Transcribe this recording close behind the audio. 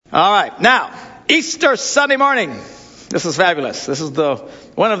All right. Now, Easter Sunday morning. This is fabulous. This is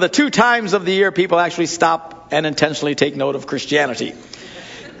one of the 2 times of the year people actually stop and intentionally take note of Christianity.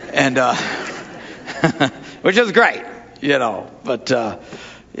 And, which is great, But,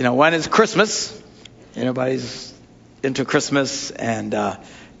 when is Christmas? Everybody's into Christmas and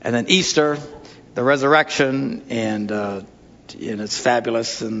then Easter, the resurrection, and it's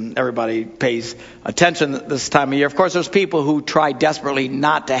fabulous, and everybody pays attention this time of year. Of course, there's people who try desperately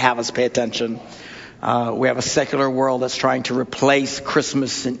not to have us pay attention. We have a secular world that's trying to replace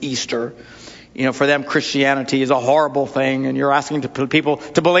Christmas and Easter. For them, Christianity is a horrible thing, and you're asking people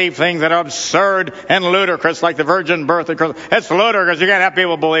to believe things that are absurd and ludicrous, like the virgin birth of Christ. It's ludicrous. You can't have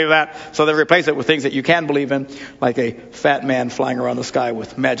people believe that. So they replace it with things that you can believe in, like a fat man flying around the sky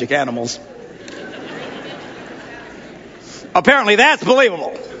with magic animals. Apparently that's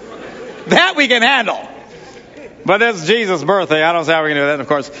believable. That we can handle. But it's Jesus' birthday. I don't see how we can do that. And of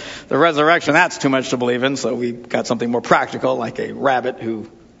course, the resurrection, that's too much to believe in. So we got something more practical, like a rabbit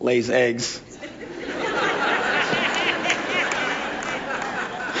who lays eggs.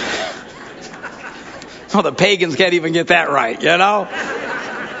 So the pagans can't even get that right,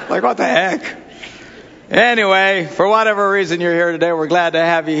 Like, what the heck? Anyway, for whatever reason you're here today, we're glad to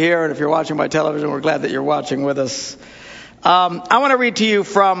have you here. And if you're watching by television, we're glad that you're watching with us. I want to read to you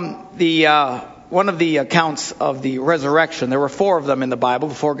from one of the accounts of the resurrection. There were 4 of them in the Bible,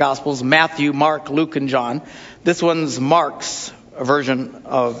 the 4 Gospels: Matthew, Mark, Luke, and John. This one's Mark's version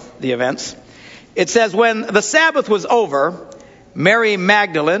of the events. It says, when the Sabbath was over, Mary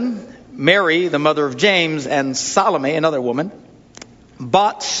Magdalene, Mary, the mother of James, and Salome, another woman,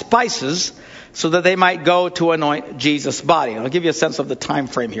 bought spices so that they might go to anoint Jesus' body. I'll give you a sense of the time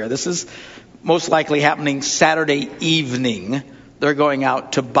frame here. This is most likely happening Saturday evening. They're going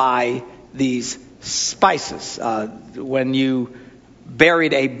out to buy these spices. When you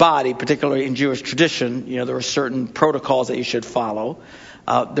buried a body, particularly in Jewish tradition, there were certain protocols that you should follow.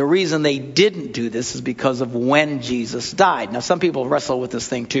 The reason they didn't do this is because of when Jesus died. Now, some people wrestle with this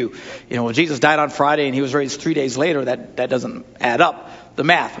thing too. Jesus died on Friday and he was raised 3 days later. That doesn't add up, the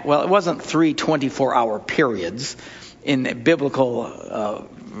math. Well, it wasn't 3 24-hour periods in biblical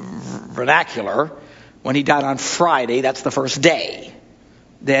vernacular. When he died on Friday, that's the first day.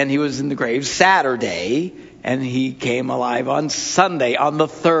 Then he was in the grave Saturday, and he came alive on Sunday, on the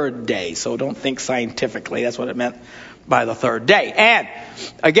 3rd day. So don't think scientifically. That's what it meant by the 3rd day. And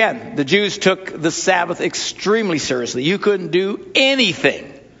again, the Jews took the Sabbath extremely seriously. You couldn't do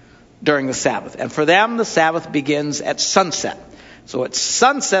anything during the Sabbath. And for them, the Sabbath begins at sunset. So at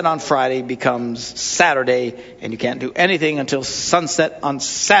sunset on Friday becomes Saturday, and you can't do anything until sunset on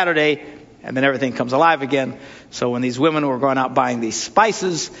Saturday, and then everything comes alive again. So when these women were going out buying these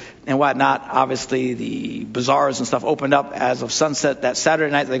spices and whatnot, obviously the bazaars and stuff opened up as of sunset that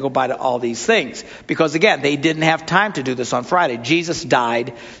Saturday night. They go buy all these things because, again, they didn't have time to do this on Friday. Jesus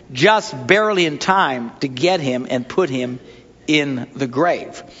died just barely in time to get him and put him in the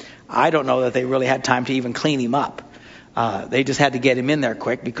grave. I don't know that they really had time to even clean him up. They just had to get him in there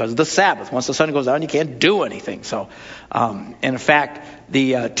quick because of the Sabbath. Once the sun goes down, you can't do anything. So, in fact,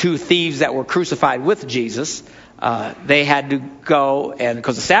 the 2 thieves that were crucified with Jesus, they had to go, and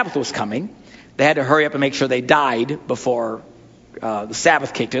because the Sabbath was coming, they had to hurry up and make sure they died before the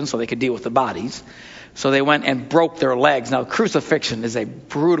Sabbath kicked in so they could deal with the bodies. So they went and broke their legs. Now, crucifixion is a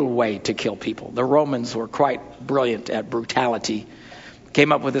brutal way to kill people. The Romans were quite brilliant at brutality.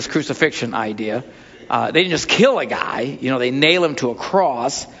 Came up with this crucifixion idea. They didn't just kill a guy. They nail him to a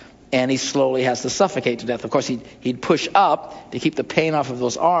cross, and he slowly has to suffocate to death. Of course, he'd push up to keep the pain off of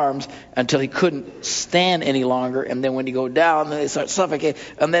those arms until he couldn't stand any longer. And then when you go down, then they start suffocating,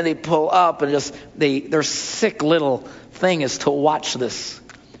 and then they pull up, and their sick little thing is to watch this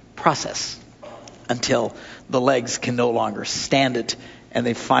process until the legs can no longer stand it, and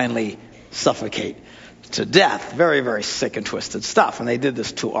they finally suffocate to death. Very, very sick and twisted stuff. And they did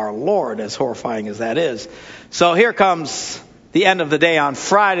this to our Lord, as horrifying as that is. So here comes the end of the day on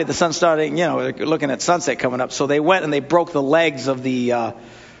Friday. The sun's starting, they're looking at sunset coming up. So they went and they broke the legs of the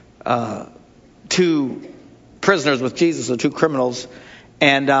 2 prisoners with Jesus, the 2 criminals.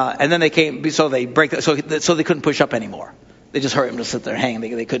 And then they came, so they break that, so they couldn't push up anymore. They just hurt him to sit there hanging.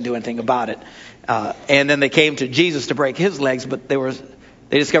 They couldn't do anything about it. And then they came to Jesus to break his legs, but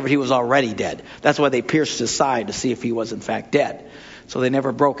they discovered he was already dead. That's why they pierced his side to see if he was in fact dead. So they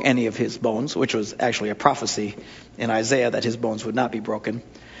never broke any of his bones, which was actually a prophecy in Isaiah that his bones would not be broken.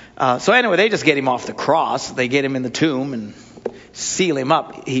 So anyway, they just get him off the cross. They get him in the tomb and seal him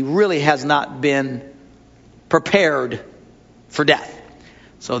up. He really has not been prepared for death.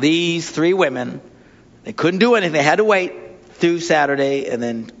 So these 3 women, they couldn't do anything. They had to wait through Saturday and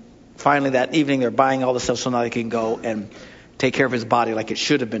then finally that evening they're buying all the stuff so now they can go and take care of his body like it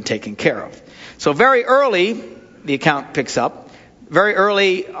should have been taken care of. So very early, the account picks up, very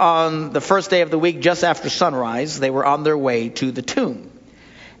early on the first day of the week, just after sunrise, they were on their way to the tomb.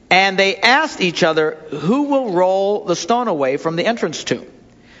 And they asked each other, who will roll the stone away from the entrance tomb?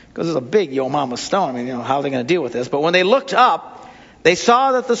 Because it's a big yo mama stone. I mean, how are they going to deal with this? But when they looked up, they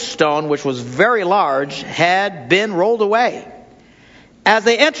saw that the stone, which was very large, had been rolled away. As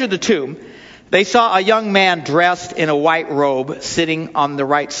they entered the tomb, they saw a young man dressed in a white robe sitting on the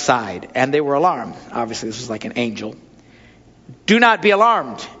right side. And they were alarmed. Obviously, this was like an angel. Do not be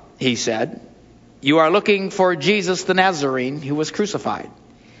alarmed, he said. You are looking for Jesus the Nazarene who was crucified.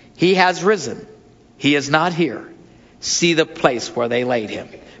 He has risen. He is not here. See the place where they laid him.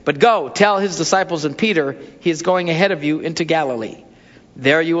 But go, tell his disciples and Peter, he is going ahead of you into Galilee.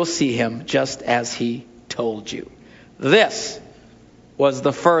 There you will see him just as he told you. This was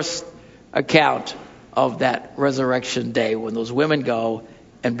the first account of that resurrection day when those women go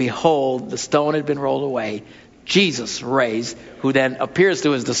and behold, the stone had been rolled away. Jesus raised, who then appears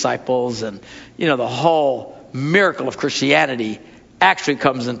to his disciples, and the whole miracle of Christianity actually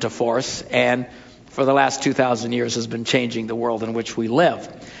comes into force, and for the last 2,000 years has been changing the world in which we live.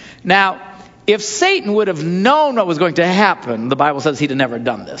 Now, if Satan would have known what was going to happen, the Bible says he'd have never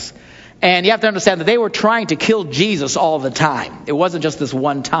done this. And you have to understand that they were trying to kill Jesus all the time. It wasn't just this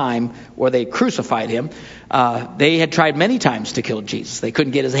one time where they crucified him. They had tried many times to kill Jesus. They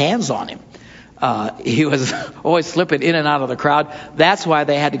couldn't get his hands on him. He was always slipping in and out of the crowd. That's why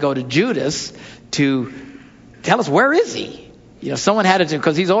they had to go to Judas to tell us, where is he? Someone had to,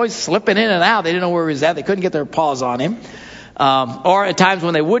 because he's always slipping in and out. They didn't know where he was at. They couldn't get their paws on him. Or at times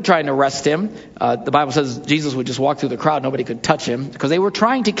when they would try and arrest him, the Bible says Jesus would just walk through the crowd. Nobody could touch him because they were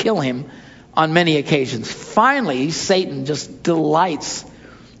trying to kill him on many occasions. Finally, Satan just delights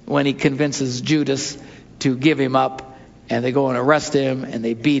when he convinces Judas to give him up. And they go and arrest him, and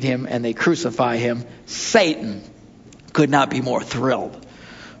they beat him, and they crucify him. Satan could not be more thrilled.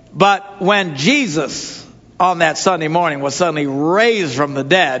 But when Jesus, on that Sunday morning, was suddenly raised from the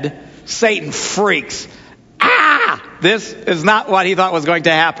dead, Satan freaks. This is not what he thought was going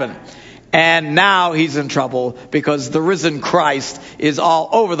to happen. And now he's in trouble because the risen Christ is all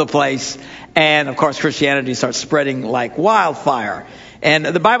over the place. And, of course, Christianity starts spreading like wildfire. And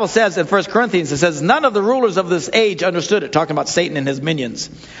the Bible says in 1 Corinthians, it says, none of the rulers of this age understood it, talking about Satan and his minions.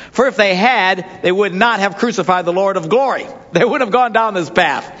 For if they had, they would not have crucified the Lord of glory. They wouldn't have gone down this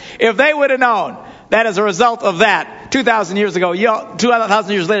path. If they would have known that as a result of that, 2,000 years ago,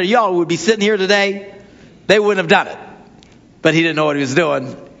 2,000 years later, y'all would be sitting here today, they wouldn't have done it. But he didn't know what he was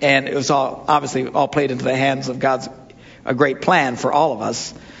doing, and it was obviously all played into the hands of God's a great plan for all of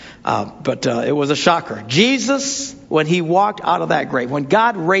us. But it was a shocker. Jesus, when he walked out of that grave, when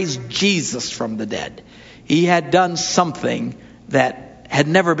God raised Jesus from the dead, he had done something that had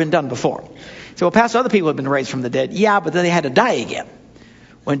never been done before. So, well, Pastor, other people have been raised from the dead. Yeah, but then they had to die again.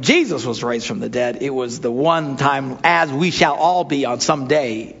 When Jesus was raised from the dead, it was the one time, as we shall all be on some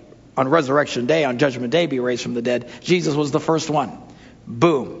day, on Resurrection Day, on Judgment Day, be raised from the dead. Jesus was the first one.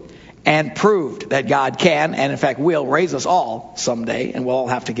 Boom. And proved that God can, and in fact will, raise us all someday, and we'll all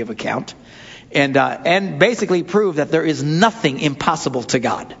have to give account. And basically proved that there is nothing impossible to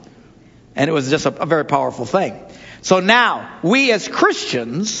God. And it was just a very powerful thing. So now, we as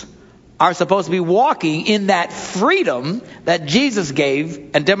Christians are supposed to be walking in that freedom that Jesus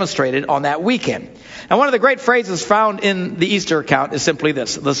gave and demonstrated on that weekend. And one of the great phrases found in the Easter account is simply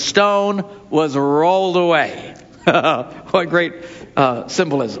this: the stone was rolled away. What great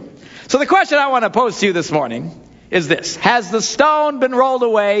symbolism. So the question I want to pose to you this morning is this: has the stone been rolled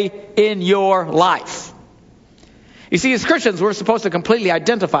away in your life? You see, as Christians, we're supposed to completely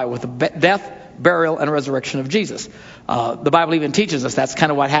identify with the death, burial, and resurrection of Jesus. The Bible even teaches us that's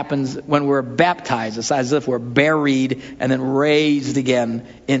kind of what happens when we're baptized. It's as if we're buried and then raised again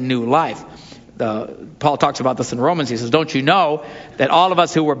in new life. Paul talks about this in Romans. He says, don't you know that all of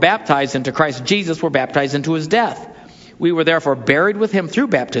us who were baptized into Christ Jesus were baptized into his death? We were therefore buried with him through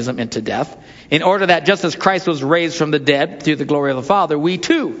baptism into death, in order that just as Christ was raised from the dead through the glory of the Father, we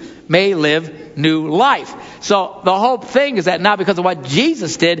too may live new life. So the whole thing is that now, because of what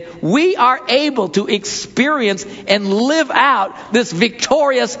Jesus did, we are able to experience and live out this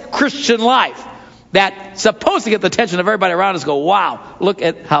victorious Christian life that's supposed to get the attention of everybody around us. Go, wow, look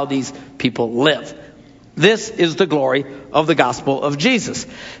at how these people live. This is the glory of the gospel of Jesus.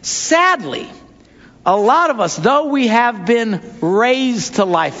 Sadly, a lot of us, though we have been raised to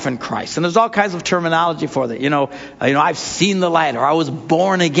life in Christ, and there's all kinds of terminology for that. I've seen the light, or I was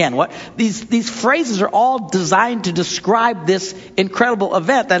born again. These phrases are all designed to describe this incredible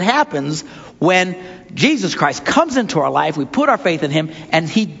event that happens when Jesus Christ comes into our life. We put our faith in him, and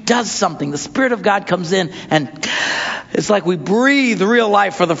he does something. The Spirit of God comes in, and it's like we breathe real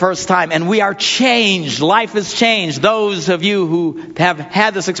life for the first time, and we are changed. Life is changed. Those of you who have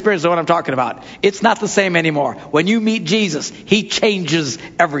had this experience know what I'm talking about. It's not the same anymore. When you meet Jesus, he changes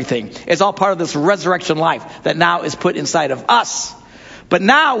everything. It's all part of this resurrection life that now is put inside of us. But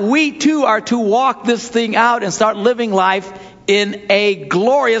now we too are to walk this thing out and start living life in a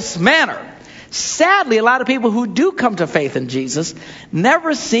glorious manner. Sadly, a lot of people who do come to faith in Jesus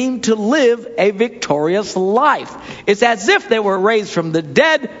never seem to live a victorious life. It's as if they were raised from the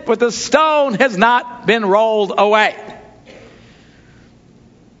dead, but the stone has not been rolled away.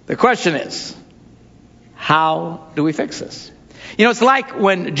 The question is, how do we fix this? It's like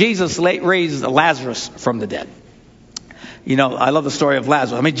when Jesus raised Lazarus from the dead. I love the story of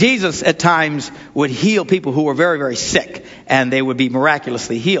Lazarus. Jesus at times would heal people who were very, very sick, and they would be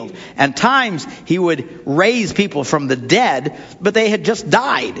miraculously healed. And times he would raise people from the dead, but they had just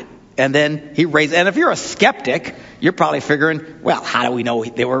died. And then he raised, and if you're a skeptic, you're probably figuring, well, how do we know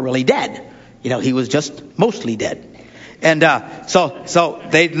they were really dead? He was just mostly dead. And so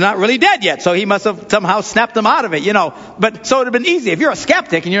they're not really dead yet. So he must have somehow snapped them out of it, But so it would have been easy. If you're a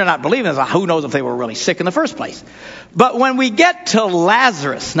skeptic and you're not believing this, who knows if they were really sick in the first place? But when we get to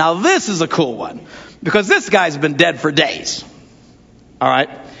Lazarus, now this is a cool one, because this guy's been dead for days. All right?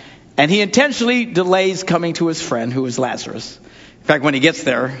 And he intentionally delays coming to his friend, who is Lazarus. In fact, when he gets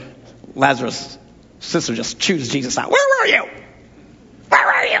there, Lazarus' sister just chews Jesus out. Where were you? Where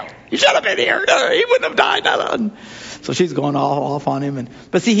were you? You should have been here. He wouldn't have died. So she's going all off on him.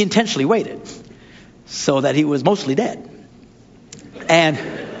 But see, he intentionally waited so that he was mostly dead. And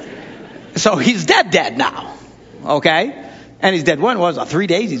so he's dead now. Okay? And he's dead. When was it? 3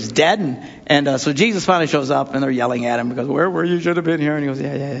 days he's dead. And so Jesus finally shows up, and they're yelling at him because, where were you? Should have been here. And he goes,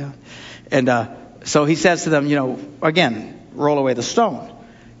 yeah. And so he says to them, again, roll away the stone.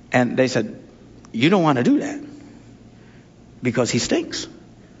 And they said, you don't want to do that because he stinks.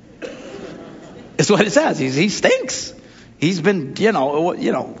 It's what it says. He stinks. He's been,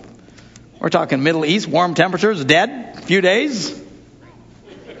 we're talking Middle East, warm temperatures, dead, a few days.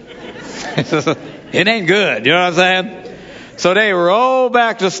 It ain't good. You know what I'm saying? So they roll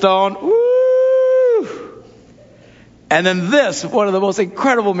back the stone. Woo! And then this, one of the most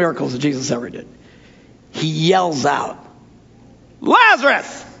incredible miracles that Jesus ever did. He yells out,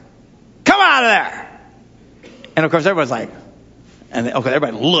 Lazarus, come out of there. And of course, everybody's like,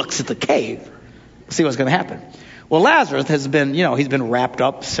 everybody looks at the cave. See what's going to happen. Well, Lazarus has been, he's been wrapped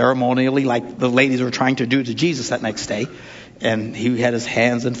up ceremonially like the ladies were trying to do to Jesus that next day. And he had his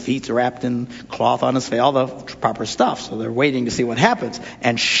hands and feet wrapped in cloth on his face, all the proper stuff. So they're waiting to see what happens.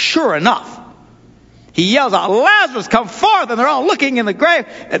 And sure enough, he yells out, Lazarus, come forth. And they're all looking in the grave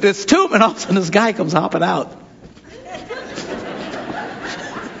at this tomb. And all of a sudden this guy comes hopping out.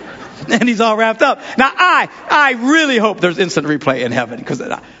 And he's all wrapped up. Now, I really hope there's instant replay in heaven, because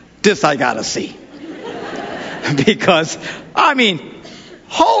this I got to see. Because,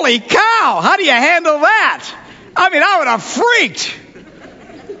 holy cow, how do you handle that? I would have freaked.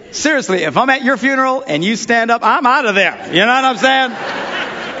 Seriously, if I'm at your funeral and you stand up, I'm out of there. You know what I'm saying?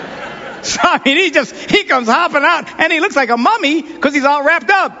 So, he comes hopping out, and he looks like a mummy because he's all wrapped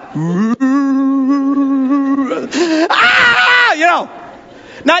up.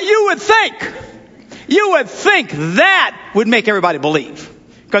 Now you would think that would make everybody believe.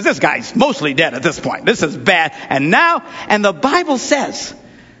 Because this guy's mostly dead at this point. This is bad. And the Bible says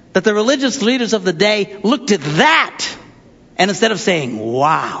that the religious leaders of the day looked at that, and instead of saying,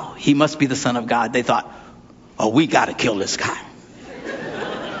 wow, he must be the Son of God, they thought, oh, we got to kill this guy.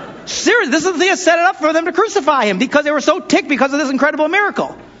 Seriously, this is the thing that set it up for them to crucify him, because they were so ticked because of this incredible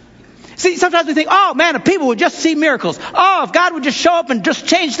miracle. See, sometimes we think, oh man, if people would just see miracles. Oh, if God would just show up and just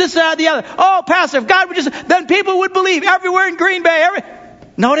change this, that, the other. Oh, Pastor, if God would just, then people would believe everywhere in Green Bay.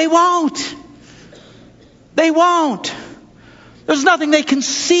 No, they won't. They won't. There's nothing they can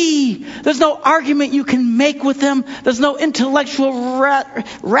see. There's no argument you can make with them. There's no intellectual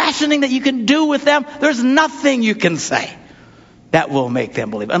rationing that you can do with them. There's nothing you can say that will make them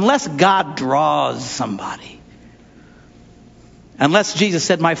believe. Unless God draws somebody. Unless Jesus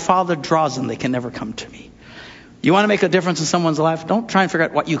said, my Father draws them, they can never come to me. You want to make a difference in someone's life? Don't try and figure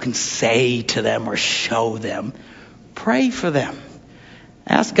out what you can say to them or show them. Pray for them.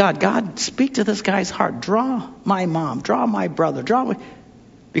 Ask God, speak to this guy's heart. Draw my mom, draw my brother,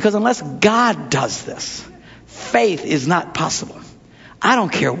 Because unless God does this, faith is not possible. I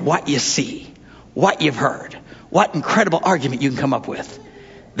don't care what you see, what you've heard, what incredible argument you can come up with.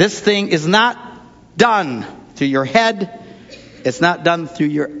 This thing is not done through your head. It's not done through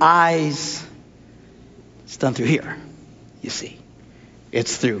your eyes. It's done through here, you see.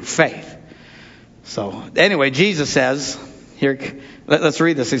 It's through faith. So anyway, Jesus says, here, let's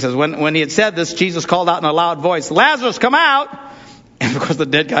read this. He says, when he had said this, Jesus called out in a loud voice, Lazarus, come out! And of course the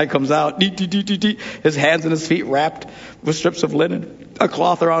dead guy comes out, his hands and his feet wrapped with strips of linen, a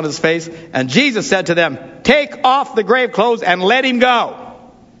cloth around his face. And Jesus said to them, take off the grave clothes and let him go.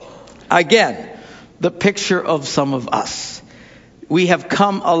 Again, the picture of some of us. We have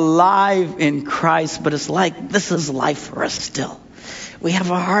come alive in Christ, but it's like this is life for us still. We have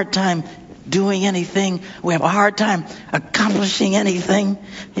a hard time doing anything. We have a hard time accomplishing anything,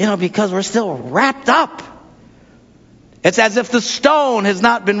 because we're still wrapped up. It's as if the stone has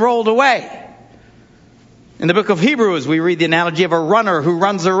not been rolled away. In the book of Hebrews, we read the analogy of a runner who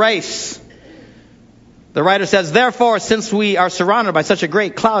runs a race. The writer says, therefore, since we are surrounded by such a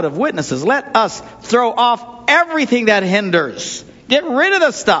great cloud of witnesses, let us throw off everything that hinders. Get rid of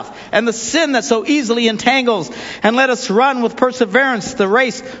the stuff and the sin that so easily entangles, and let us run with perseverance the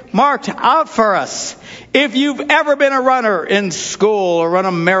race marked out for us. If you've ever been a runner in school or run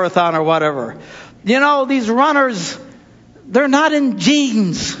a marathon or whatever, these runners, they're not in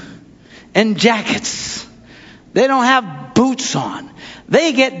jeans and jackets. They don't have boots on.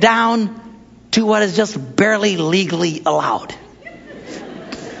 They get down to what is just barely legally allowed.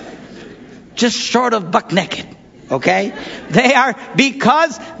 Just short of buck naked. Okay? They are,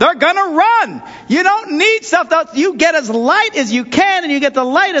 because they're gonna run. You don't need stuff that you get as light as you can, and you get the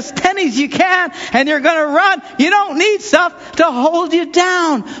lightest pennies you can, and you're gonna run. You don't need stuff to hold you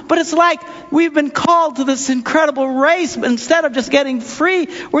down. But it's like we've been called to this incredible race, but instead of just getting free,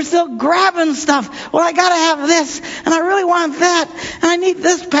 we're still grabbing stuff. Well, I gotta have this, and I really want that, and I need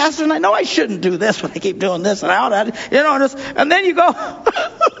this, Pastor, and I know I shouldn't do this, but I keep doing this, and and then you go,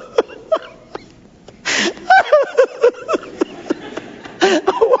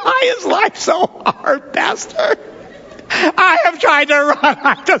 why is life so hard, Pastor? I have tried to run.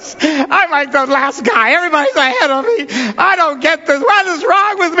 I'm like the last guy. Everybody's ahead of me. I don't get this. What is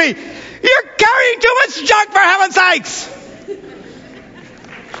wrong with me? You're carrying too much junk, for heaven's sakes.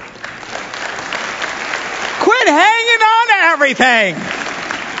 Quit hanging on to everything.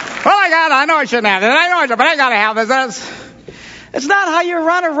 Well, I know I shouldn't have this. But I got to have this. It's not how you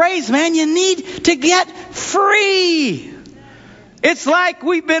run a race, man. You need to get free. It's like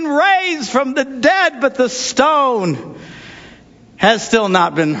we've been raised from the dead, but the stone has still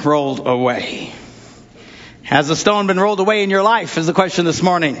not been rolled away. Has the stone been rolled away in your life is the question this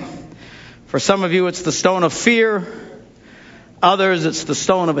morning. For some of you, it's the stone of fear. Others, it's the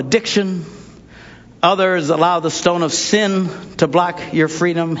stone of addiction. Others allow the stone of sin to block your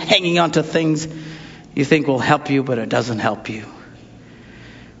freedom, hanging on to things you think will help you, but it doesn't help you.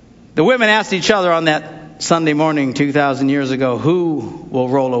 The women asked each other on that Sunday morning 2,000 years ago, who will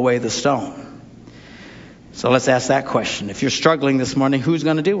roll away the stone? So let's ask that question. If you're struggling this morning, who's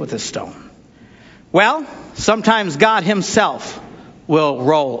going to deal with this stone? Well, sometimes God himself will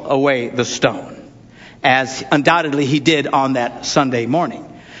roll away the stone, as undoubtedly he did on that Sunday morning.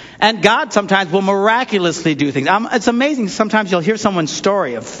 And God sometimes will miraculously do things. It's amazing. Sometimes you'll hear someone's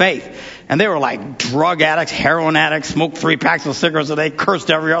story of faith, and they were like drug addicts, heroin addicts, smoked 3 packs of cigarettes a day,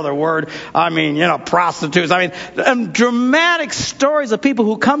 cursed every other word. Prostitutes. Dramatic stories of people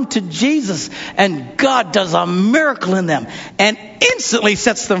who come to Jesus, and God does a miracle in them and instantly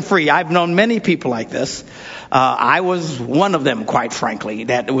sets them free. I've known many people like this. I was one of them, quite frankly,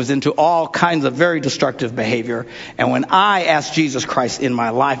 that was into all kinds of very destructive behavior. And when I asked Jesus Christ in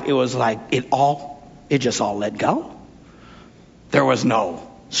my life, it was like it just all let go. There was no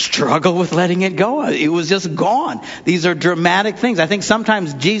struggle with letting it go. It was just gone. These are dramatic things. I think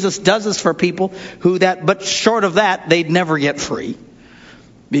sometimes Jesus does this for people but short of that, they'd never get free,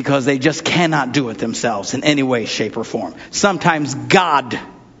 because they just cannot do it themselves in any way, shape, or form. Sometimes God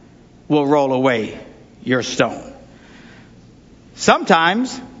will roll away your stone.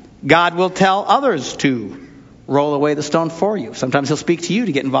 Sometimes God will tell others to roll away the stone for you. Sometimes he'll speak to you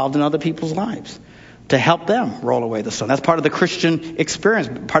to get involved in other people's lives, to help them roll away the stone. That's part of the Christian experience,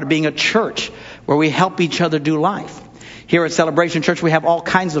 part of being a church where we help each other do life. Here at Celebration Church, we have all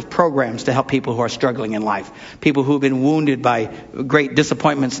kinds of programs to help people who are struggling in life. People who have been wounded by great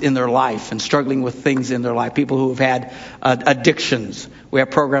disappointments in their life and struggling with things in their life. People who have had addictions. We have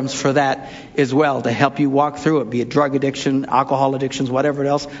programs for that as well to help you walk through it, be it drug addiction, alcohol addictions, whatever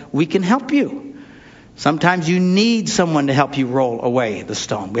else. We can help you. Sometimes you need someone to help you roll away the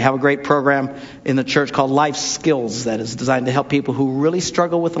stone. We have a great program in the church called Life Skills that is designed to help people who really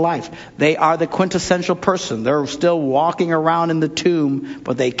struggle with life. They are the quintessential person. They're still walking around in the tomb,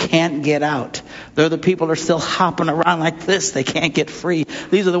 but they can't get out. They're the people that are still hopping around like this. They can't get free.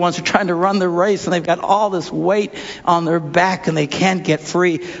 These are the ones who are trying to run the race, and they've got all this weight on their back, and they can't get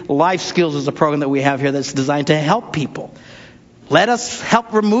free. Life Skills is a program that we have here that's designed to help people. Let us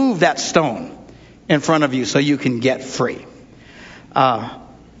help remove that stone in front of you so you can get free.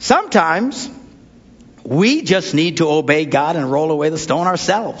 Sometimes we just need to obey God and roll away the stone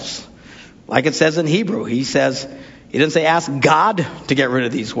ourselves. Like it says in Hebrew, he didn't say ask God to get rid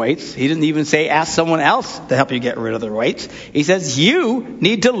of these weights. He didn't even say ask someone else to help you get rid of the weights. He says you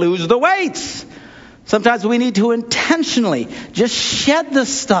need to lose the weights. Sometimes we need to intentionally just shed the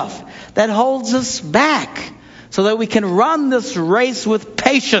stuff that holds us back so that we can run this race with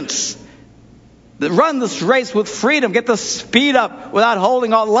patience. Run this race with freedom. Get the speed up without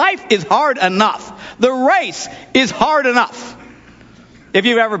holding on. Life is hard enough. The race is hard enough. If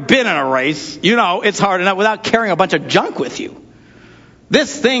you've ever been in a race, you know it's hard enough without carrying a bunch of junk with you.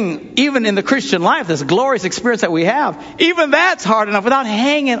 This thing, even in the Christian life, this glorious experience that we have, even that's hard enough without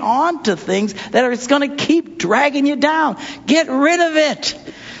hanging on to things that are going to keep dragging you down. Get rid of it.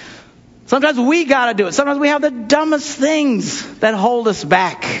 Sometimes we got to do it. Sometimes we have the dumbest things that hold us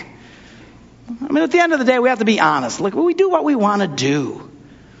back. I mean, at the end of the day, we have to be honest. Look, we do what we want to do.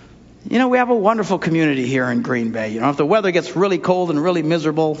 You know, we have a wonderful community here in Green Bay. You know, if the weather gets really cold and really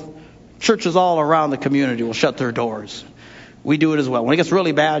miserable, churches all around the community will shut their doors. We do it as well. When it gets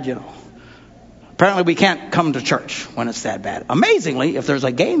really bad, you know, apparently we can't come to church when it's that bad. Amazingly, if there's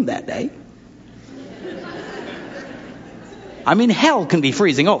a game that day, I mean, hell can be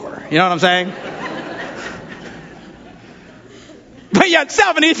freezing over. You know what I'm saying? But yet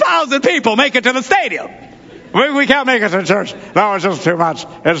 70,000 people make it to the stadium. We can't make it to church. No, it's just too much.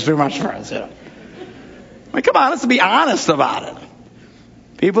 It's too much for us. You know? I mean, come on, let's be honest about it.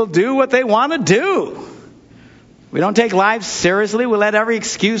 People do what they want to do. We don't take life seriously. We let every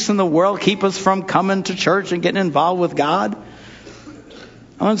excuse in the world keep us from coming to church and getting involved with God.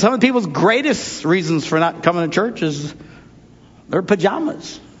 I mean, some of people's greatest reasons for not coming to church is their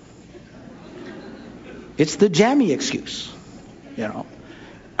pajamas. It's the jammy excuse. You know,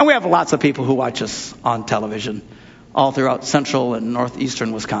 and we have lots of people who watch us on television all throughout central and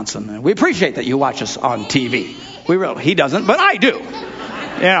northeastern Wisconsin. And we appreciate that you watch us on TV. He doesn't, but I do.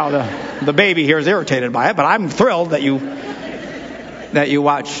 You know, the baby here is irritated by it, but I'm thrilled that you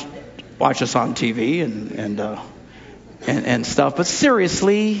watch us on TV and stuff. But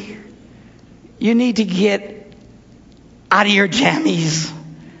seriously, you need to get out of your jammies,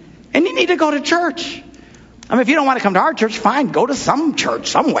 and you need to go to church. I mean, if you don't want to come to our church, fine. Go to some church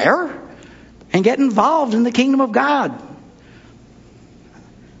somewhere and get involved in the kingdom of God.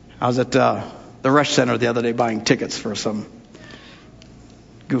 I was at the Rush Center the other day buying tickets for some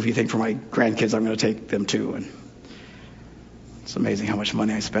goofy thing for my grandkids I'm going to take them to. And it's amazing how much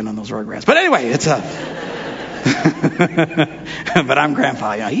money I spend on those Rugrats. But anyway, it's but I'm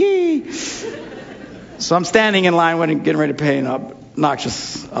grandpa, you know. Yee! So I'm standing in line getting ready to pay an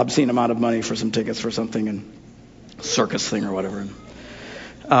obnoxious, obscene amount of money for some tickets for something and circus thing or whatever.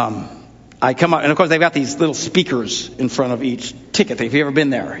 I come out, and of course they've got these little speakers in front of each ticket thing. If you've ever been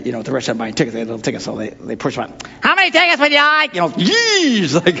there, you know, at the restaurant buying tickets, they have little tickets, so they push one. How many tickets would you like? You know,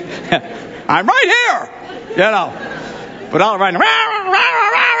 geez, like, I'm right here, you know. But all around,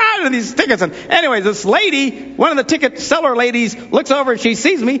 and these tickets. And anyway, this lady, one of the ticket seller ladies, looks over and she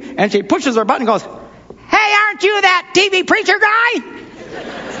sees me, and she pushes her button and goes, "Hey, aren't you that TV preacher guy?"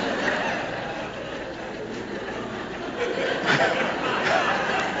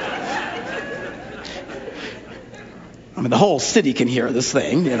 I mean, the whole city can hear this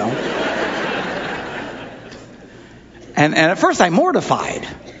thing, you know. And at first I'm mortified.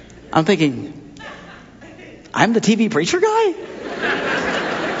 I'm thinking, I'm the TV preacher guy?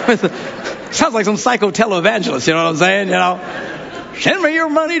 Sounds like some psycho televangelist, you know what I'm saying? You know, send me your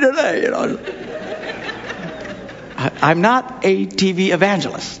money today, you know. I'm not a TV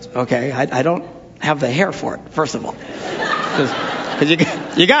evangelist, okay? I don't have the hair for it, first of all. Because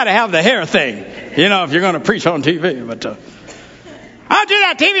you got to have the hair thing, you know, if you're going to preach on TV. But I'll do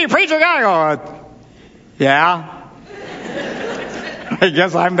that TV preacher guy. Oh, yeah? I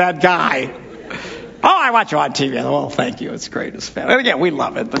guess I'm that guy. Oh, I watch you on TV. Well, thank you. It's great. It's fun. And again, we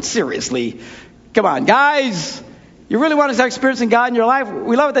love it. But seriously, come on, guys. You really want to start experiencing God in your life?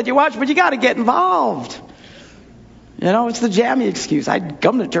 We love it that you watch, but you got to get involved. You know, it's the jammy excuse. I'd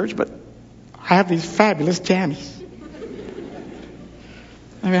come to church, but I have these fabulous jammies.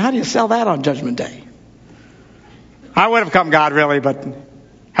 I mean, how do you sell that on Judgment Day? I would have come, God, really, but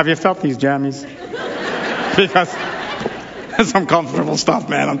have you felt these jammies? Because it's some comfortable stuff,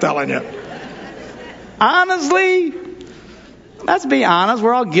 man, I'm telling you. Honestly, let's be honest.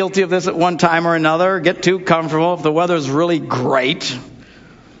 We're all guilty of this at one time or another. Get too comfortable. If the weather's really great,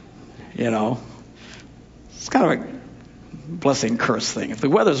 it's kind of a blessing curse thing. If the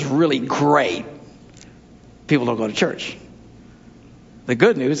weather's really great, people don't go to church. The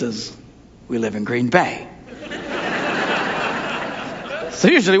good news is we live in Green Bay. So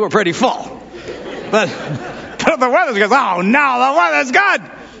usually we're pretty full. But if the weather goes, oh no, the weather's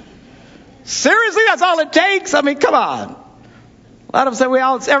good. Seriously, that's all it takes? I mean, come on. A lot of us say,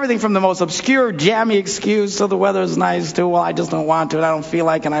 well, it's everything from the most obscure, jammy excuse to the weather's nice too. Well, I just don't want to, and I don't feel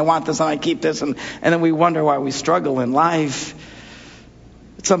like, and I want this, and I keep this, and then we wonder why we struggle in life.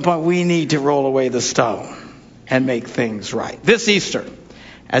 At some point, we need to roll away the stone and make things right. This Easter,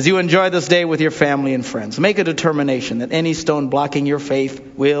 as you enjoy this day with your family and friends, make a determination that any stone blocking your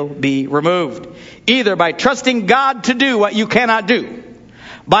faith will be removed, either by trusting God to do what you cannot do,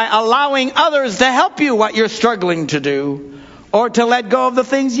 by allowing others to help you what you're struggling to do, or to let go of the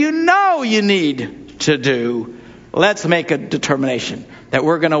things you know you need to do. Let's make a determination that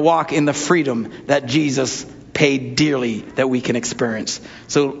we're going to walk in the freedom that Jesus paid dearly that we can experience.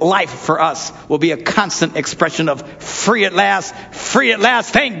 So life for us will be a constant expression of free at last, free at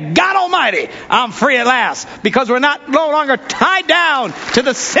last. Thank God Almighty, I'm free at last, because we're no longer tied down to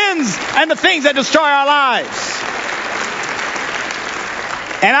the sins and the things that destroy our lives.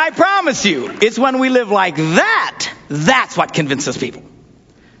 And I promise you, it's when we live like that, that's what convinces people.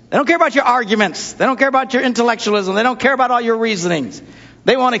 They don't care about your arguments. They don't care about your intellectualism. They don't care about all your reasonings.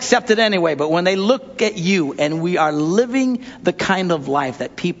 They won't accept it anyway. But when they look at you and we are living the kind of life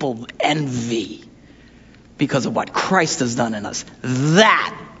that people envy because of what Christ has done in us,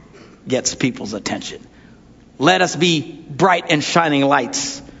 that gets people's attention. Let us be bright and shining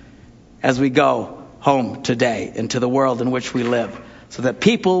lights as we go home today into the world in which we live, so that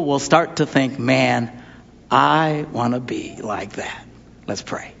people will start to think, man, I want to be like that. Let's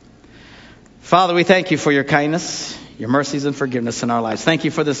pray. Father, we thank you for your kindness, your mercies and forgiveness in our lives. Thank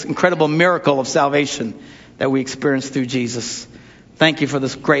you for this incredible miracle of salvation that we experienced through Jesus. Thank you for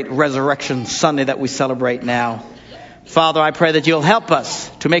this great Resurrection Sunday that we celebrate now. Father, I pray that you'll help us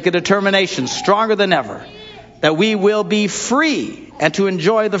to make a determination stronger than ever that we will be free and to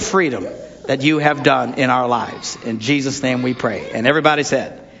enjoy the freedom that you have done in our lives. In Jesus' name we pray. And everybody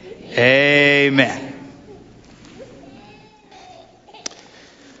said, amen.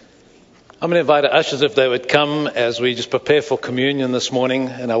 I'm going to invite our ushers if they would come as we just prepare for communion this morning,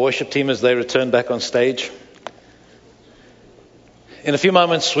 and our worship team as they return back on stage. In a few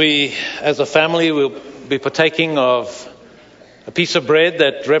moments, we, as a family, will be partaking of a piece of bread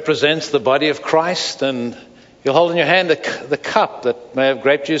that represents the body of Christ, and you'll hold in your hand the cup that may have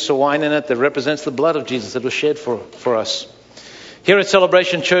grape juice or wine in it that represents the blood of Jesus that was shed for us. Here at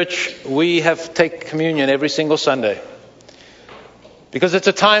Celebration Church, we have take communion every single Sunday, because it's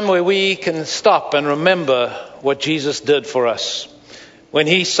a time where we can stop and remember what Jesus did for us. When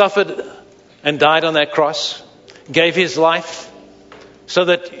he suffered and died on that cross, gave his life so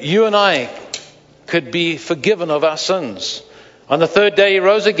that you and I could be forgiven of our sins. On the third day he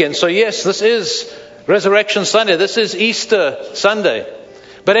rose again. So yes, this is Resurrection Sunday. This is Easter Sunday.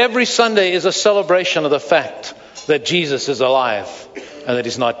 But every Sunday is a celebration of the fact that Jesus is alive and that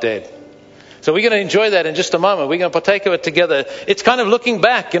he's not dead. So we're going to enjoy that in just a moment. We're going to partake of it together. It's kind of looking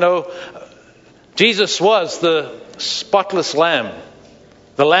back, Jesus was the spotless lamb,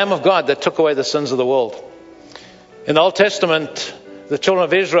 the Lamb of God that took away the sins of the world. In the Old Testament, the children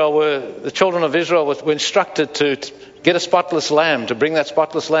of Israel were instructed to get a spotless lamb, to bring that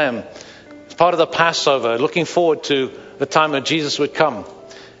spotless lamb. It's part of the Passover, looking forward to the time that Jesus would come.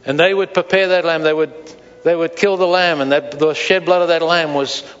 And they would prepare that lamb. They would kill the lamb, and the shed blood of that lamb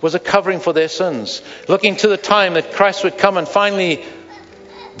was a covering for their sins, looking to the time that Christ would come and finally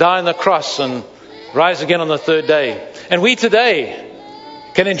die on the cross and rise again on the third day. And we today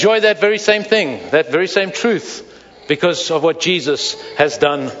can enjoy that very same thing, that very same truth, because of what Jesus has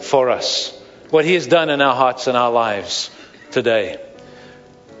done for us, what he has done in our hearts and our lives today.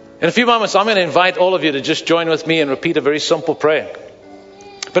 In a few moments, I'm going to invite all of you to just join with me and repeat a very simple prayer.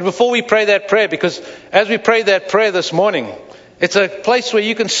 But before we pray that prayer, because as we pray that prayer this morning, it's a place where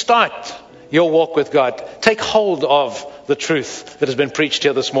you can start your walk with God. Take hold of the truth that has been preached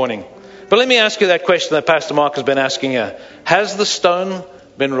here this morning. But let me ask you that question that Pastor Mark has been asking here. Has the stone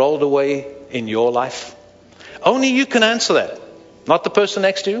been rolled away in your life? Only you can answer that. Not the person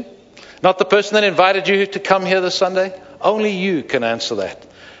next to you. Not the person that invited you to come here this Sunday. Only you can answer that.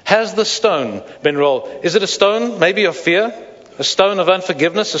 Has the stone been rolled? Is it a stone maybe of fear? A stone of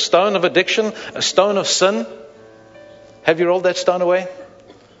unforgiveness? A stone of addiction? A stone of sin? Have you rolled that stone away?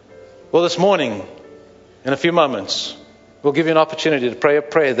 Well, this morning, in a few moments, we'll give you an opportunity to pray a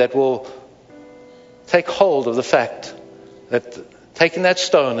prayer that will take hold of the fact that taking that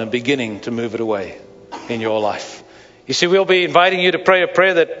stone and beginning to move it away in your life. You see, we'll be inviting you to pray a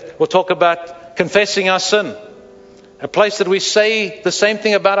prayer that will talk about confessing our sin. A place that we say the same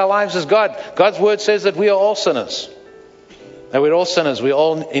thing about our lives as God. God's word says that we are all sinners. That we're all sinners. We're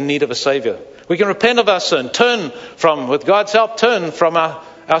all in need of a Savior. We can repent of our sin. With God's help, turn from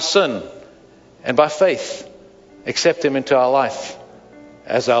our sin. And by faith, accept Him into our life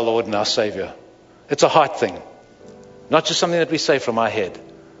as our Lord and our Savior. It's a heart thing. Not just something that we say from our head.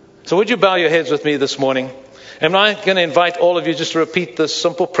 So would you bow your heads with me this morning? And I'm going to invite all of you just to repeat this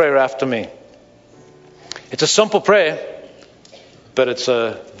simple prayer after me. It's a simple prayer, but it's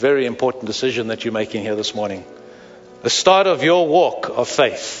a very important decision that you're making here this morning. The start of your walk of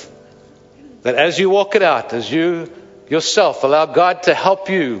faith. That as you walk it out, as you yourself allow God to help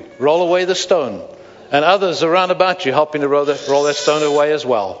you roll away the stone, and others around about you helping to roll that stone away as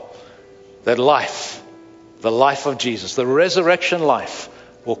well, that life, the life of Jesus, the resurrection life,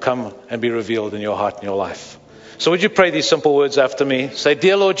 will come and be revealed in your heart and your life. So would you pray these simple words after me? Say,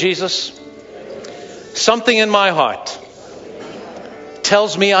 Dear Lord Jesus, something in my heart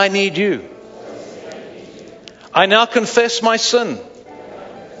tells me I need you. I now confess my sin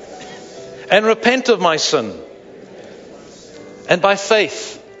and repent of my sin. And by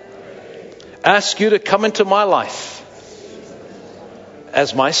faith, ask you to come into my life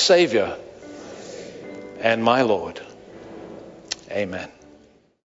as my Savior and my Lord. Amen.